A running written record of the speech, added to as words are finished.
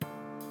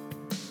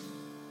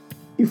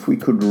if we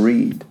could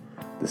read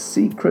the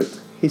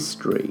secret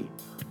history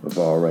of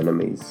our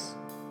enemies,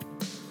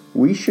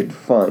 we should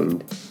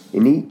find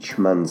in each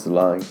man's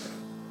life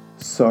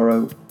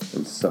sorrow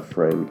and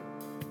suffering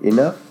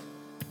enough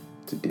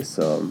to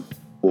disarm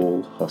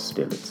all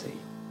hostility.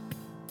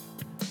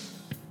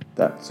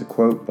 That's a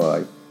quote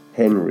by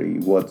Henry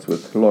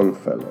Wadsworth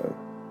Longfellow.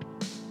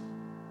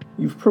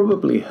 You've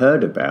probably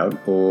heard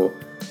about, or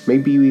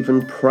maybe you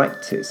even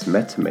practice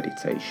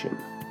meta-meditation,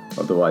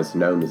 otherwise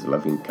known as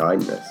loving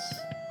kindness.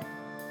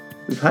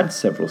 We've had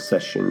several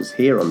sessions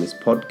here on this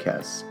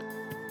podcast,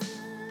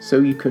 so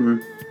you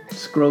can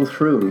scroll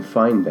through and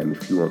find them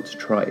if you want to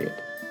try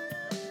it.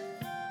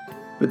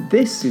 But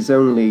this is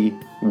only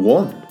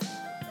one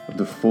of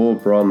the 4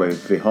 Brahma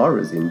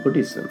Viharas in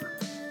Buddhism.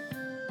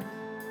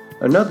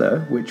 Another,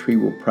 which we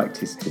will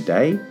practice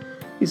today,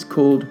 is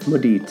called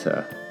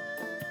mudita.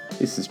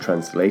 This is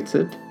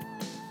translated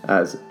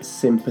as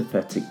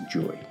sympathetic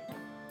joy.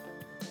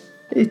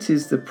 It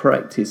is the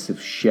practice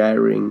of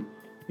sharing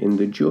in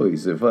the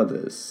joys of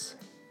others.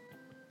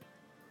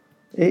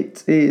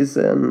 It is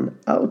an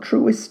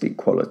altruistic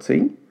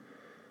quality,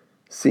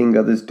 seeing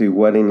others do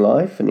well in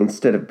life, and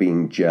instead of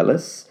being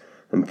jealous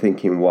and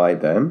thinking why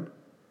them,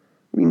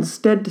 we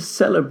instead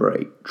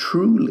celebrate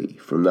truly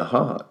from the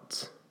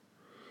heart,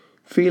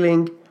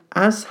 feeling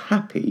as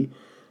happy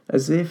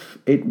as if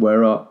it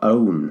were our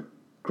own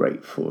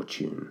great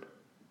fortune.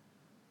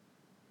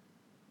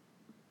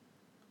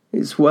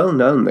 It's well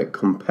known that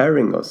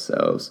comparing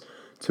ourselves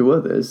to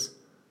others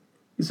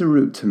is a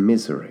route to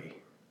misery.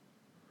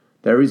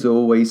 There is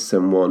always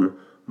someone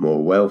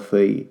more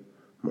wealthy,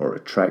 more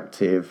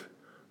attractive,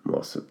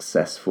 more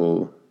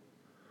successful.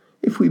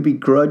 If we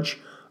begrudge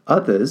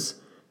others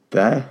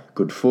their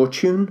good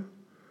fortune,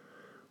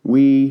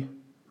 we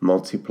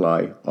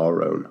multiply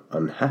our own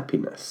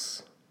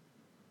unhappiness.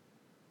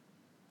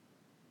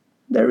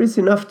 There is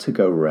enough to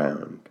go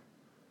round,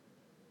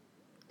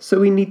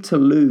 so we need to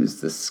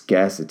lose the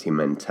scarcity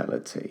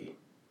mentality.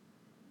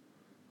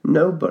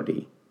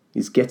 Nobody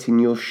is getting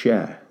your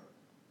share.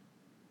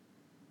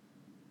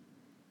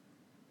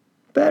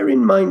 Bear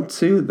in mind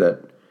too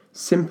that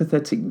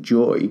sympathetic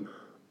joy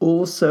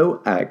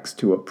also acts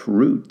to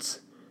uproot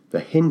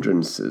the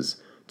hindrances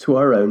to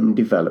our own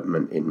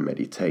development in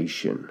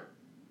meditation.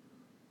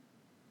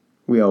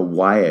 We are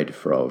wired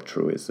for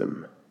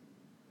altruism.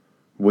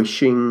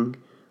 Wishing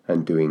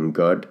and doing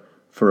good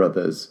for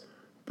others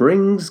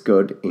brings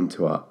good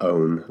into our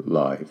own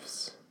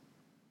lives.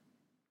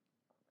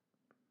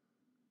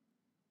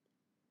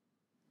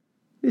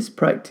 This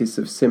practice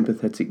of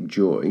sympathetic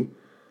joy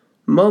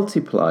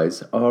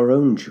multiplies our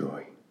own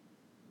joy.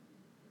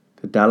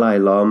 The Dalai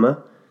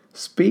Lama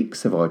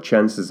speaks of our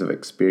chances of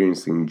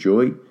experiencing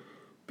joy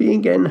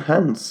being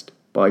enhanced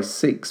by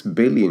 6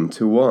 billion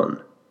to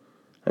 1,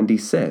 and he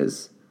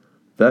says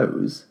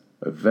those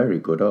are very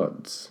good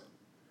odds.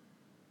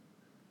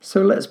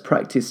 So let's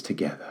practice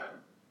together.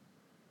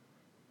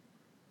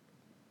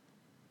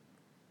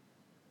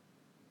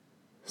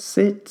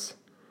 Sit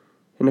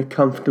in a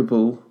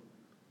comfortable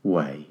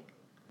way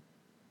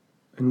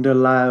and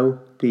allow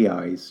the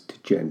eyes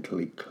to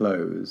gently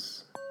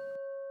close.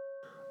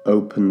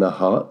 Open the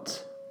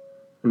heart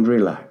and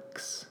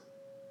relax.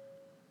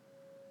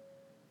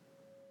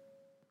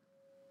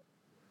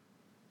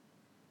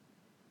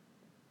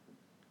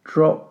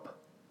 Drop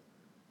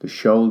the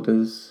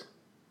shoulders.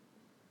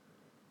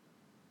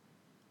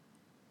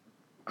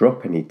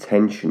 Drop any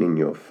tension in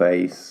your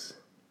face.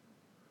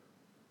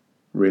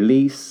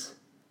 Release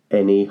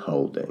any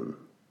holding.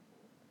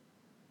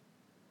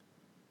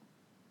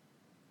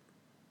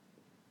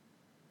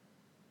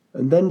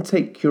 And then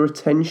take your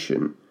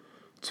attention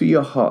to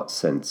your heart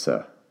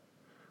center,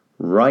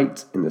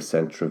 right in the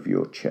center of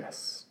your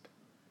chest.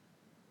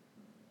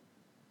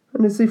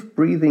 And as if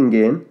breathing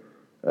in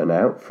and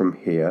out from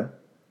here,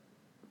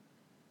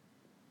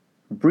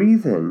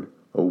 breathe in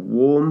a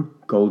warm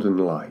golden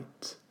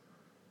light.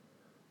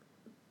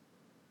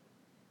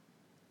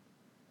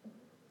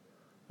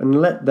 And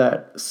let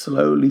that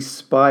slowly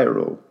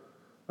spiral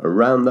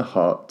around the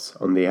heart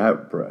on the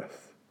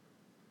out-breath,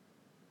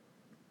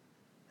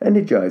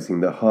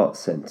 energizing the heart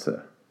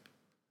center,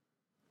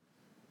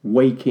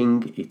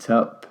 waking it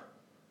up,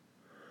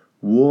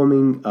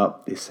 warming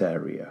up this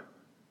area.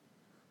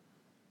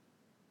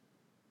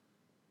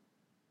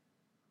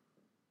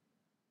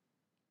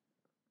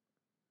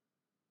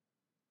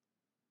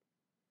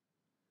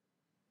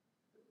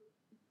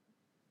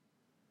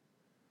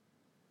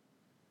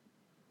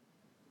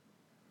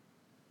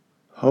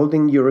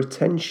 Holding your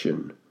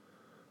attention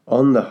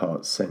on the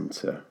heart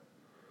center,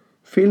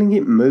 feeling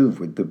it move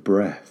with the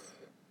breath.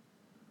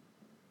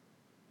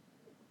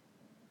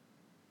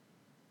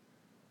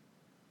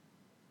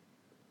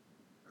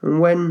 And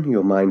when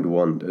your mind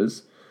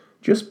wanders,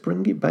 just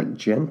bring it back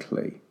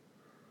gently,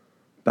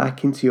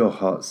 back into your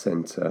heart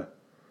center,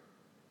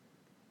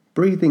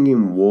 breathing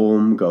in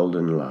warm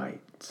golden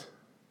light.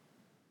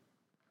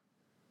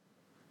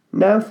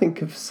 Now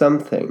think of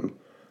something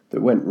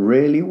that went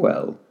really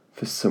well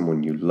for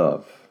someone you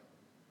love.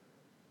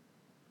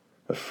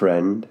 A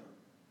friend,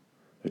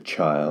 a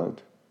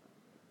child,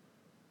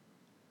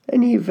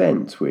 any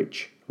event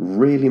which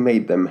really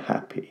made them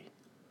happy.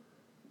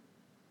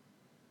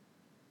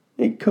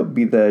 It could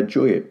be their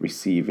joy at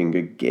receiving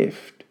a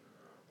gift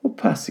or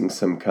passing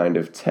some kind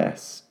of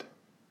test.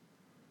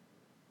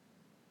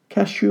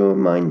 Cast your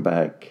mind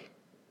back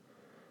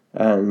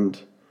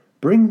and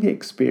bring the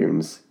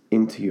experience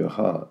into your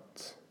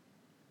heart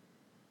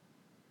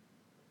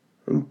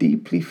and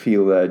deeply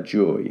feel their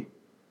joy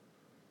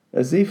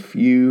as if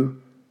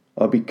you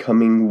are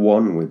becoming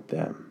one with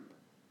them.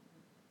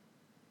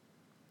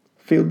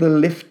 Feel the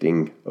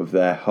lifting of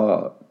their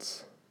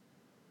hearts.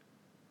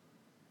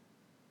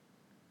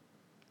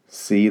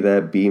 See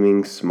their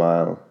beaming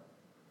smile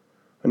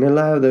and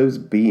allow those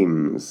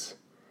beams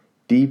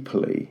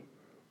deeply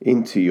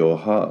into your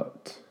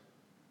heart.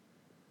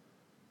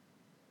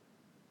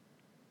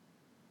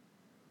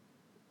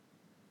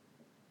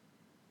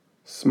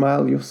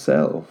 Smile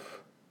yourself.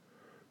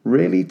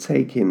 Really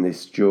take in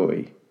this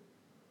joy.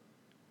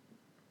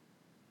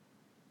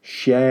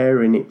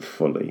 Share in it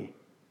fully,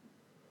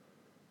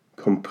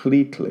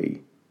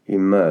 completely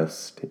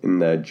immersed in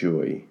their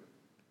joy.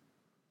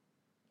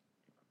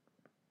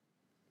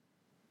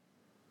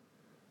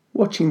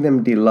 Watching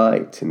them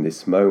delight in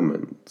this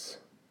moment.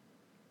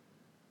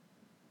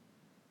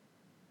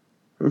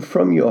 And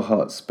from your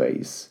heart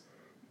space,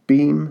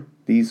 beam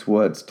these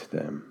words to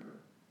them.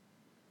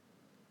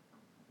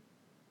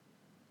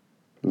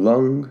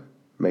 Long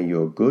may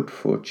your good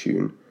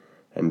fortune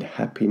and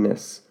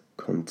happiness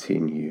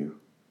continue.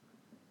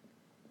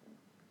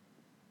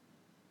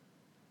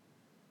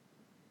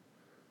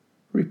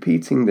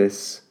 Repeating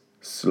this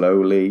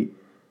slowly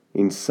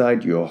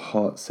inside your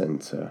heart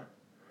center,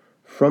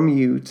 from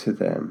you to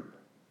them.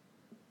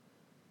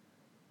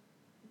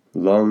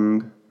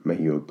 Long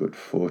may your good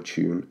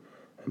fortune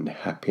and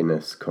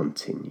happiness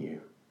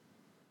continue.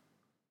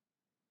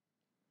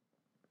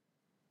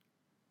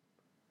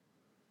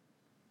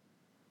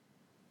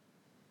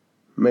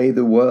 May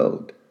the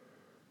world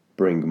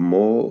bring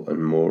more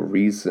and more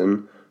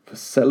reason for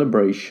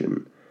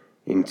celebration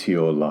into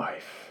your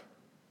life.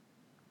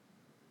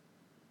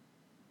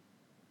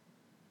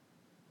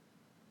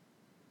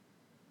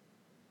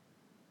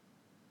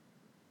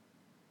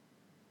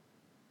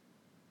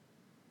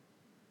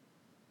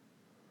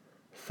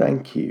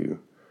 Thank you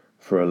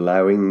for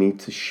allowing me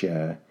to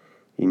share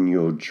in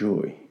your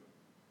joy.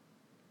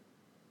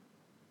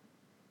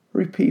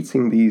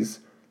 Repeating these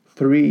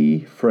 3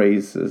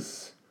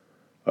 phrases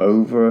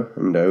over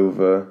and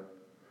over,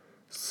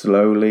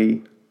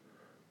 slowly,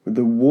 with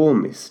the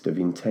warmest of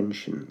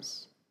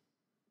intentions.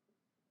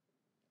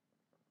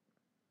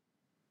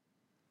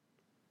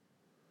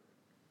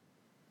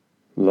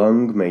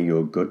 Long may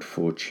your good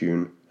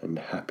fortune and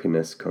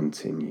happiness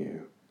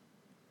continue.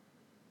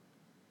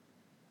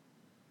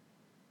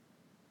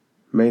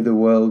 May the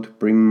world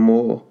bring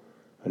more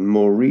and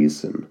more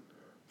reason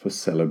for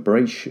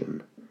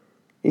celebration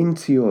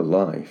into your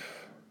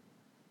life.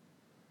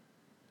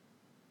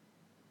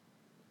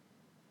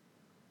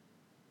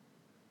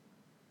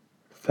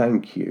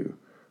 Thank you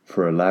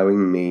for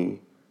allowing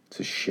me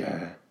to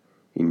share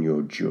in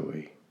your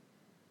joy.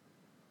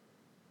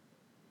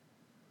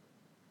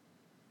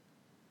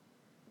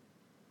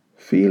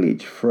 Feel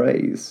each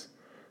phrase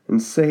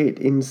and say it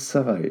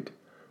inside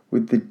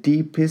with the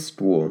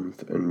deepest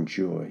warmth and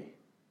joy.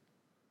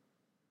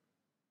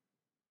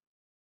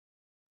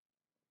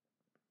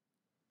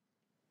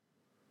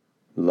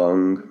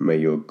 Long may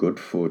your good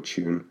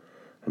fortune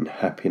and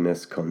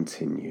happiness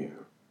continue.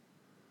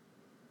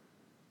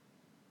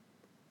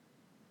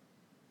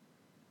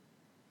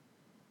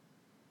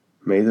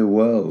 May the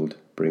world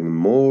bring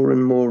more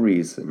and more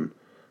reason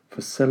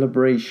for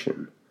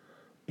celebration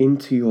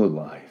into your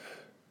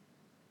life.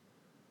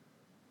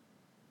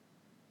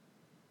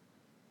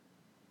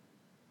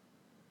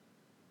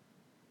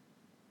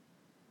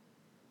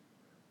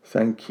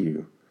 Thank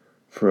you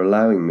for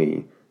allowing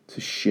me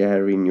to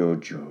share in your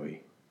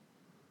joy.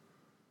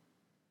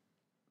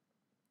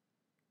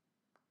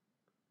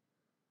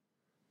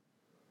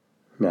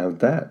 Now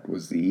that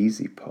was the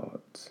easy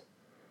part.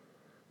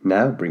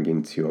 Now bring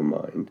into your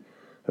mind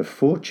a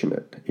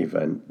fortunate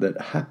event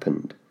that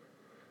happened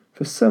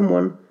for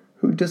someone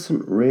who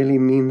doesn't really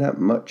mean that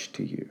much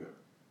to you.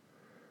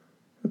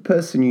 A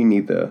person you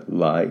neither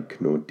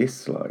like nor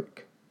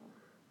dislike.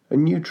 A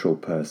neutral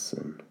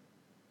person.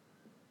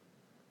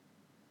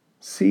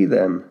 See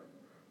them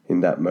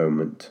in that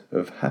moment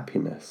of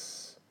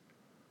happiness.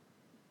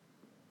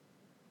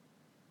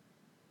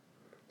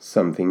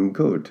 Something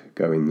good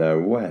going their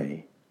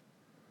way.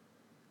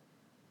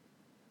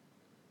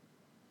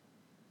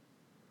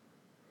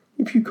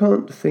 If you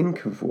can't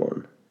think of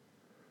one,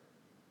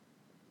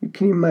 you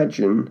can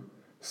imagine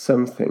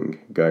something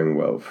going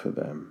well for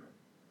them.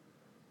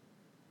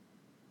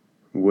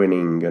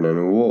 Winning an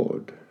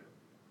award.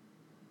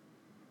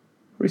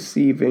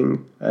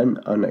 Receiving an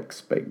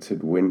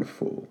unexpected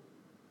windfall.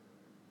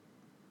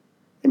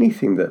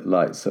 Anything that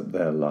lights up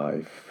their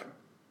life.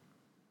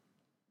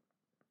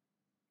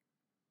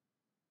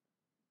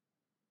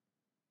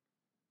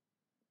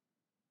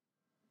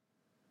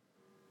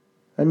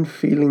 and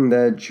feeling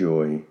their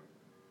joy.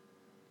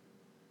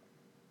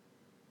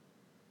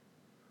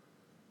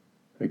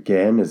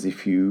 Again, as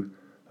if you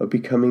are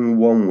becoming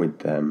one with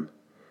them,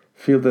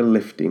 feel the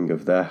lifting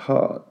of their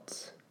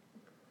hearts.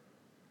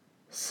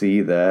 See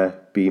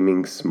their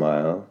beaming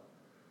smile,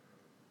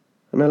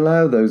 and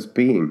allow those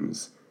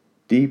beams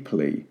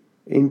deeply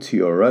into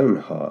your own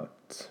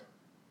heart.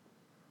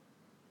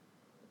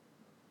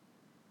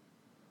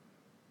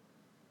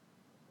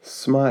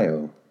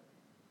 Smile.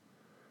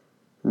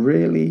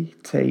 Really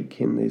take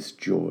in this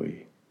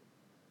joy.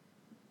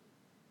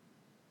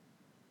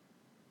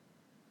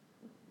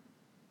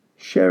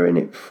 Share in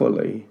it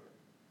fully,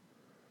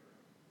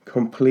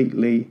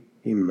 completely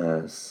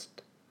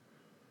immersed,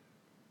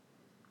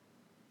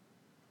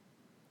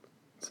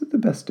 to the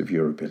best of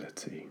your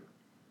ability.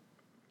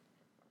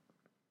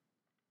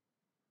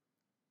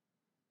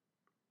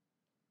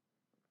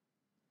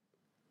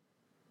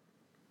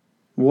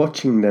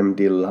 Watching them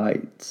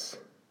delight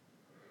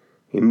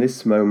in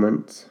this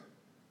moment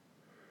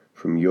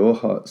from your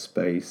heart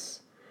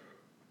space,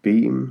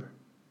 beam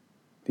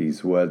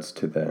these words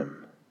to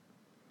them.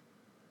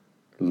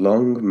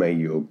 Long may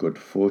your good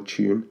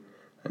fortune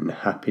and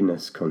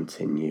happiness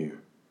continue.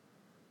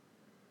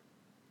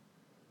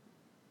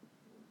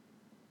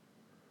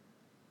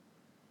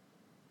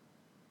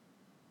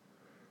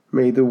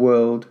 May the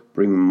world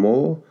bring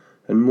more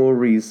and more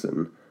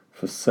reason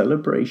for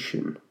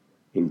celebration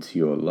into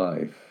your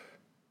life.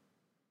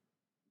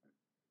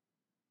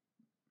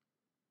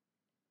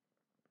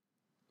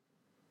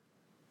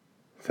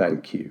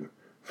 Thank you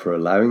for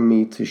allowing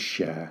me to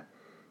share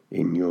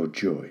in your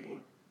joy.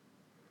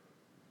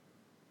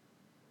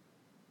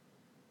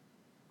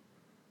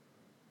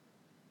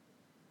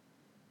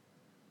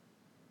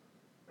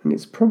 And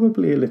it's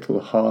probably a little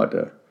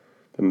harder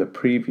than the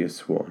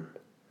previous one,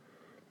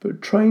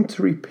 but trying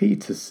to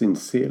repeat as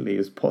sincerely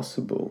as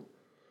possible.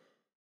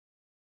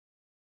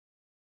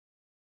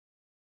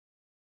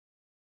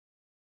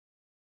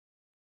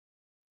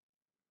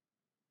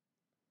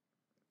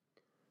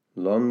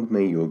 Long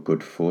may your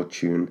good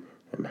fortune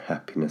and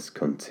happiness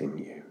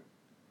continue.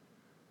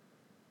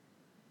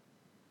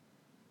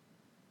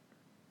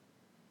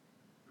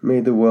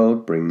 May the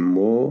world bring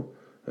more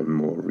and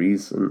more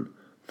reason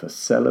for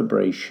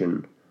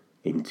celebration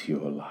into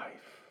your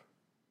life.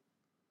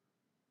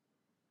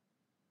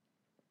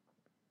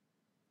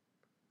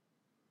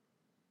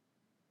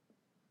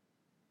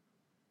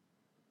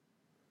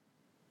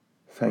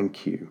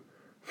 Thank you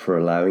for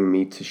allowing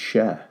me to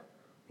share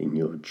in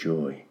your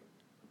joy.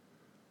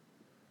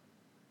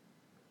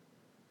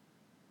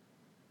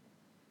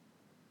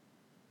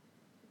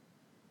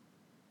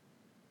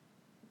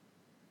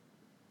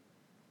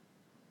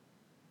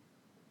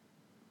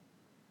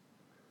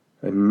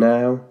 And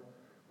now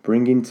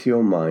bring into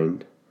your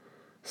mind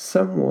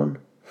someone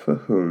for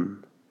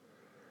whom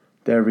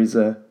there is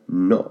a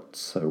not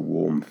so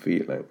warm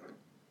feeling.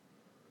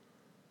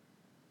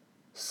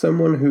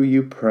 Someone who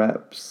you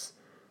perhaps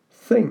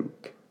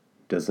think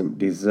doesn't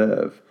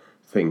deserve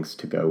things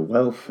to go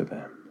well for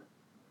them.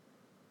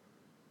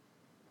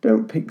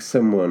 Don't pick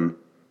someone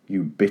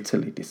you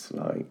bitterly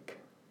dislike.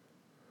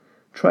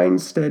 Try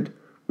instead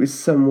with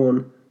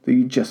someone that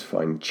you just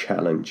find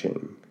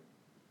challenging.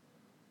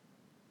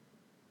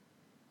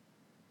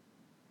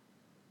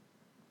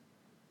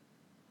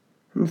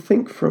 And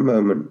think for a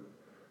moment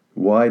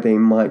why they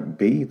might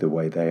be the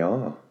way they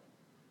are,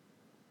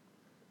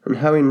 and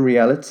how in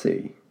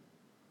reality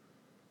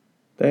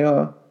they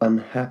are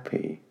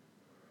unhappy,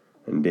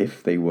 and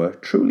if they were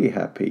truly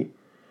happy,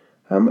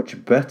 how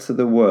much better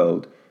the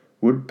world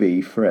would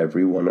be for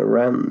everyone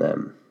around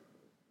them.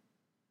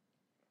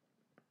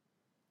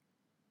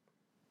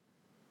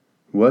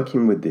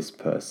 Working with this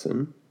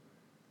person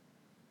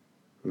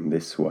in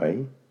this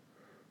way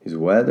is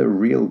where the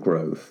real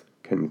growth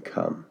can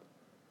come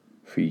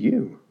for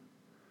you.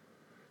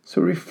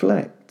 So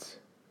reflect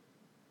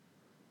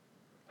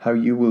how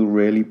you will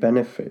really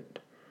benefit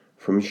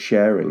from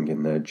sharing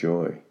in their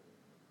joy.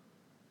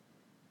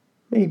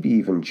 Maybe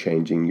even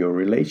changing your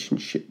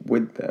relationship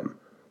with them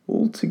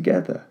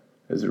altogether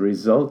as a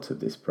result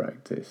of this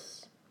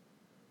practice.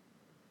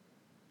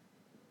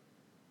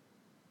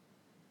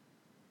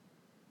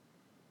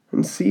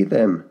 And see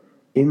them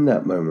in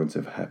that moment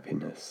of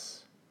happiness.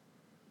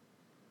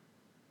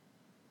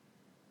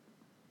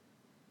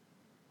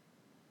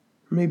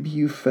 Maybe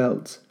you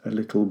felt a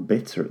little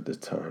bitter at the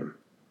time.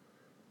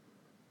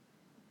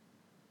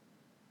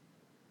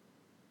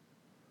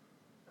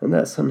 And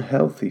that's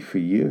unhealthy for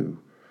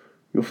you.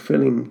 You're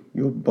filling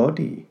your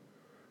body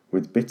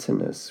with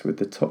bitterness, with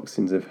the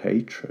toxins of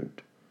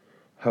hatred,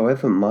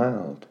 however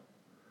mild.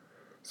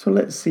 So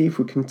let's see if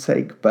we can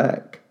take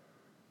back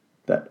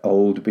that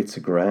old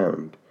bitter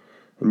ground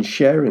and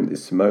share in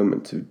this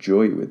moment of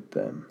joy with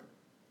them.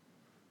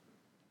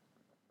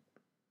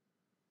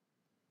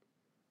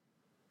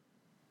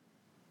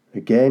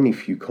 Again,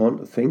 if you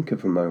can't think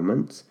of a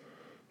moment,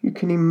 you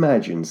can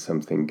imagine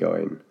something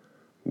going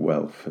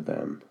well for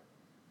them.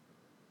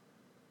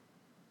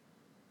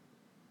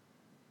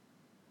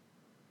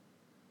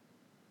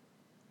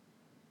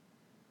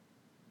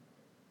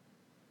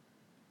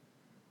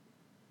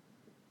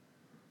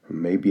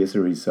 And maybe as a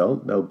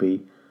result, they'll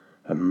be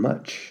a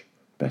much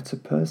better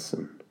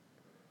person.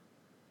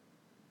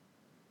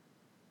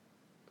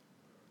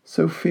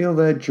 So feel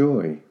their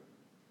joy,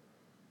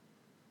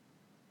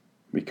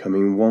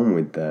 becoming one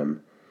with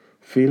them,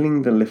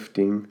 feeling the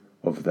lifting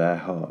of their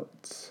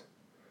hearts,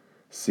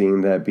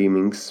 seeing their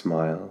beaming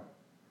smile,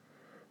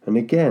 and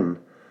again,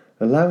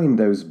 allowing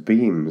those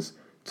beams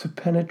to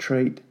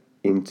penetrate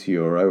into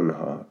your own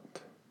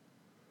heart,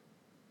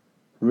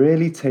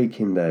 really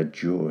taking their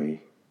joy.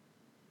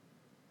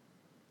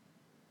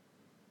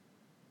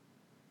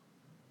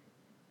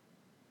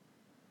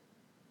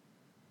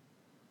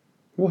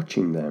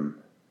 Watching them,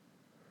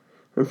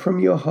 and from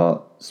your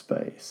heart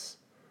space,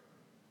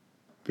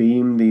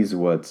 beam these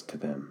words to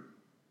them.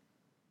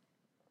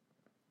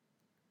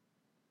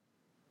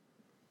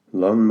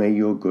 Long may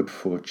your good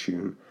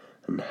fortune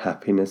and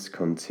happiness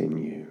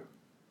continue.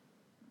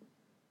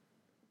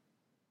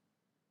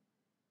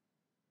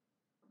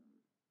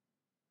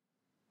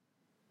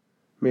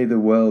 May the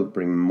world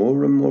bring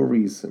more and more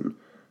reason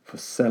for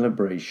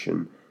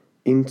celebration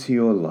into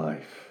your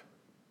life.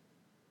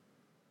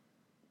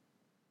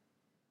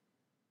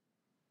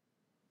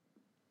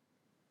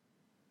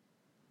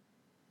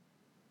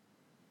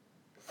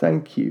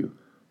 Thank you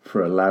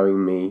for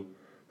allowing me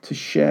to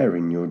share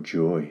in your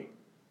joy.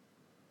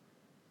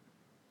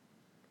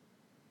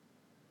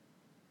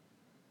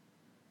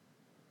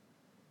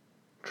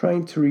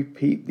 Trying to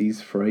repeat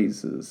these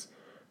phrases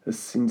as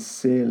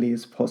sincerely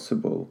as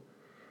possible,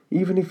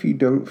 even if you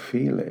don't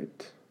feel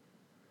it.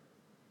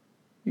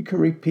 You can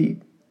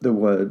repeat the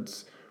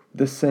words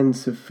with a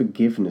sense of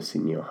forgiveness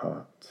in your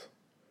heart.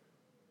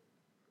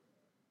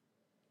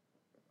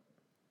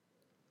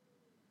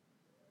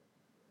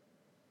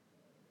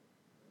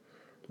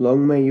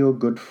 Long may your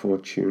good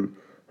fortune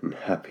and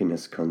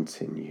happiness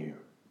continue.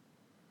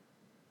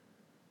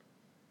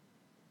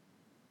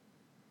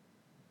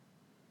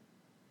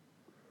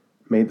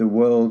 May the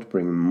world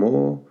bring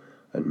more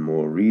and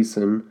more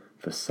reason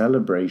for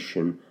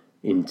celebration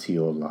into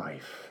your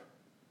life.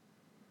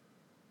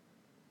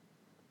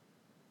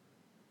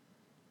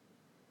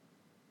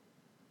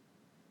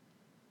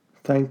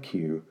 Thank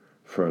you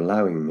for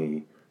allowing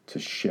me to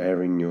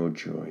share in your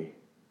joy.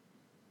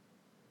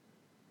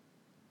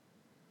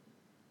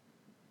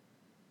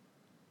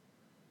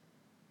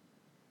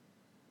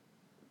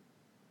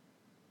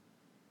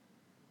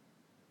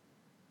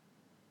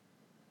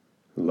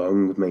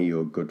 Long may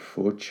your good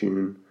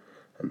fortune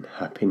and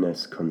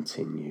happiness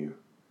continue.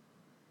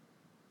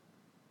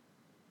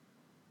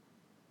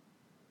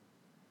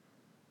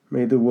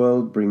 May the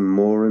world bring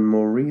more and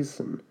more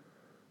reason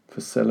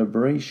for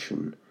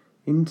celebration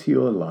into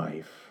your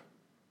life.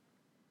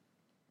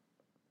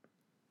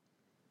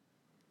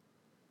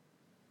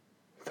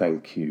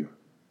 Thank you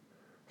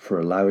for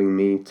allowing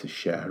me to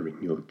share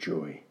in your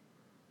joy.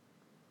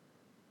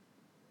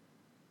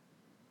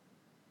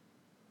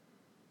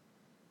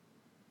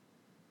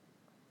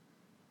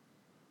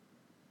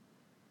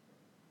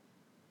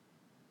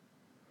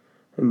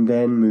 And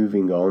then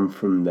moving on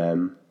from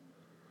them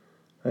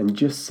and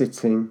just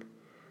sitting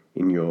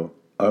in your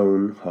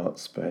own heart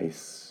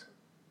space.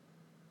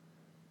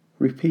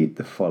 Repeat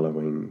the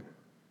following.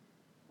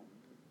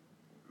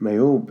 May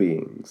all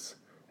beings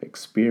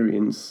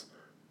experience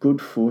good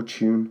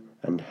fortune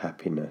and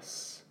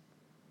happiness.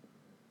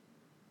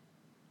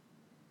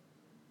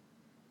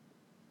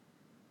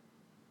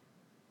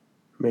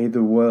 May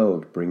the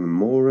world bring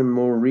more and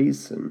more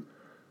reason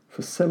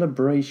for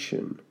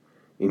celebration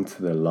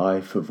into the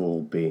life of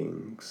all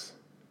beings.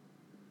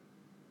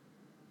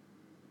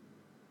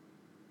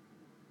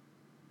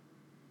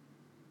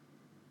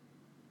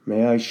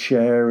 May I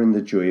share in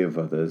the joy of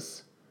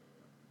others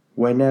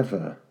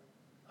whenever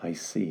I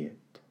see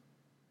it.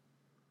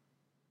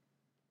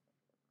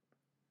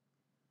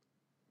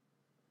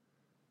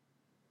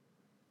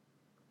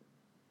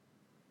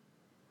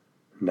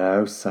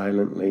 Now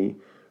silently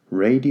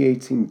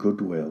radiating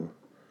goodwill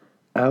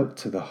out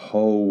to the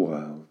whole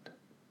world.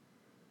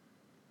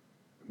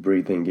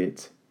 Breathing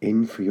it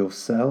in for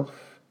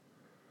yourself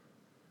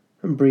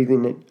and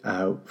breathing it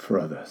out for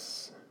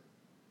others.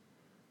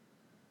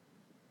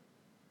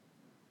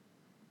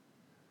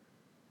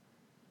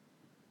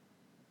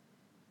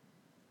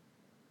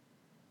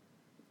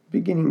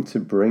 Beginning to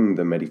bring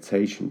the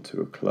meditation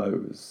to a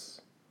close.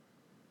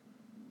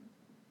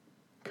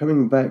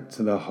 Coming back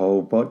to the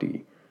whole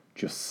body,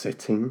 just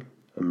sitting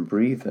and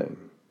breathing.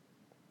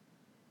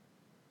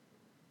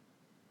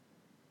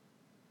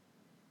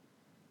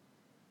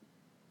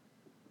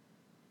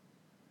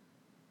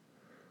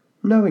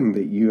 Knowing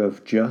that you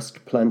have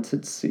just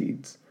planted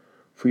seeds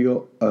for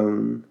your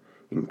own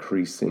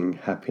increasing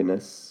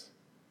happiness,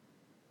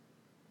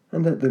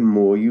 and that the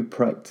more you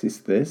practice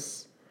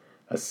this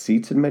as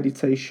seated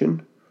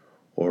meditation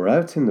or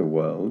out in the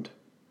world,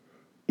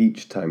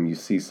 each time you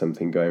see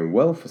something going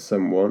well for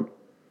someone,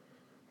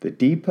 the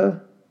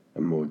deeper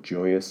and more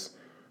joyous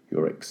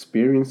your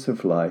experience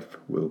of life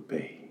will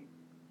be.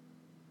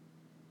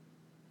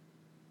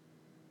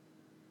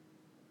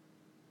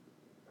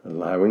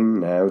 Allowing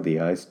now the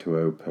eyes to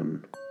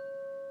open.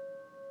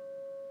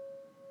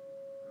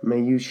 may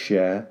you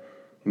share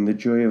in the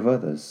joy of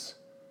others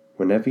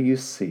whenever you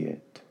see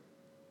it.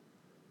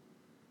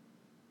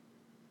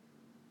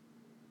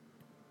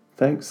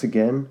 Thanks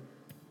again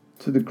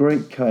to the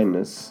great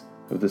kindness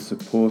of the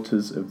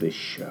supporters of this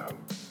show.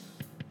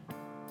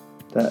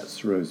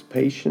 That's Rose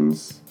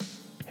Patience,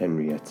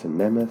 Henrietta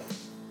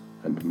Nemeth,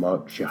 and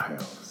Mark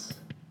Giles.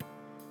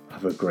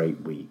 Have a great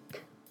week.